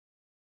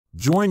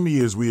Join me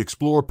as we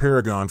explore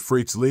Paragon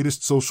Freight's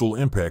latest social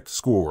impact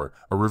score,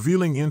 a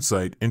revealing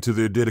insight into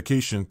their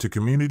dedication to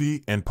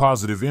community and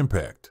positive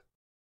impact.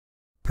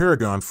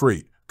 Paragon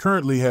Freight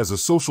currently has a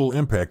social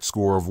impact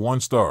score of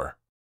 1 star.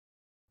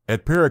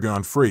 At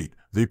Paragon Freight,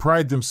 they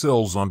pride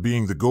themselves on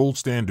being the gold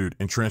standard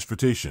in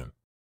transportation.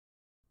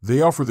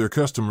 They offer their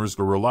customers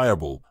a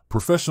reliable,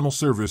 professional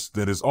service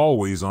that is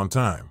always on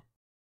time.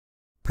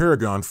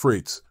 Paragon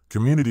Freight's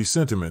community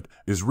sentiment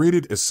is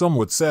rated as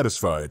somewhat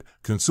satisfied.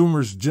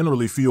 Consumers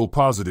generally feel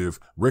positive,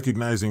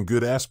 recognizing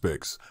good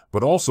aspects,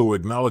 but also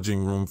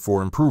acknowledging room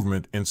for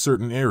improvement in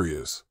certain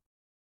areas.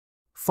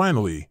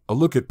 Finally, a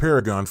look at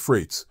Paragon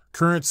Freight's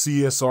current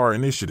CSR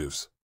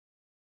initiatives.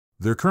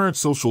 Their current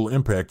social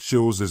impact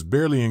shows as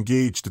barely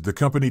engaged. The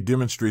company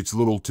demonstrates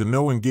little to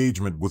no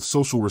engagement with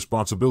social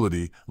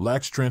responsibility,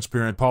 lacks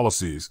transparent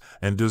policies,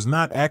 and does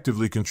not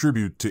actively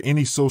contribute to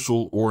any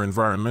social or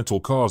environmental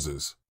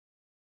causes.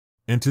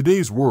 In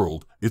today's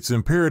world, it's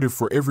imperative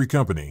for every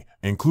company,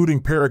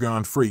 including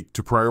Paragon Freight,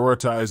 to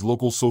prioritize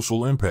local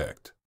social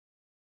impact.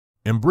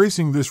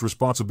 Embracing this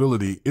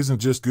responsibility isn't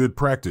just good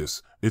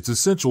practice, it's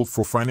essential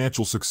for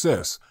financial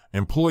success,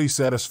 employee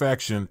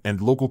satisfaction,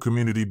 and local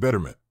community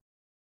betterment.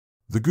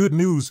 The good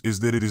news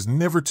is that it is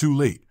never too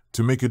late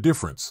to make a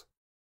difference.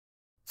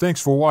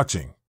 Thanks for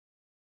watching.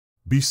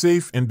 Be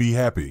safe and be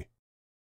happy.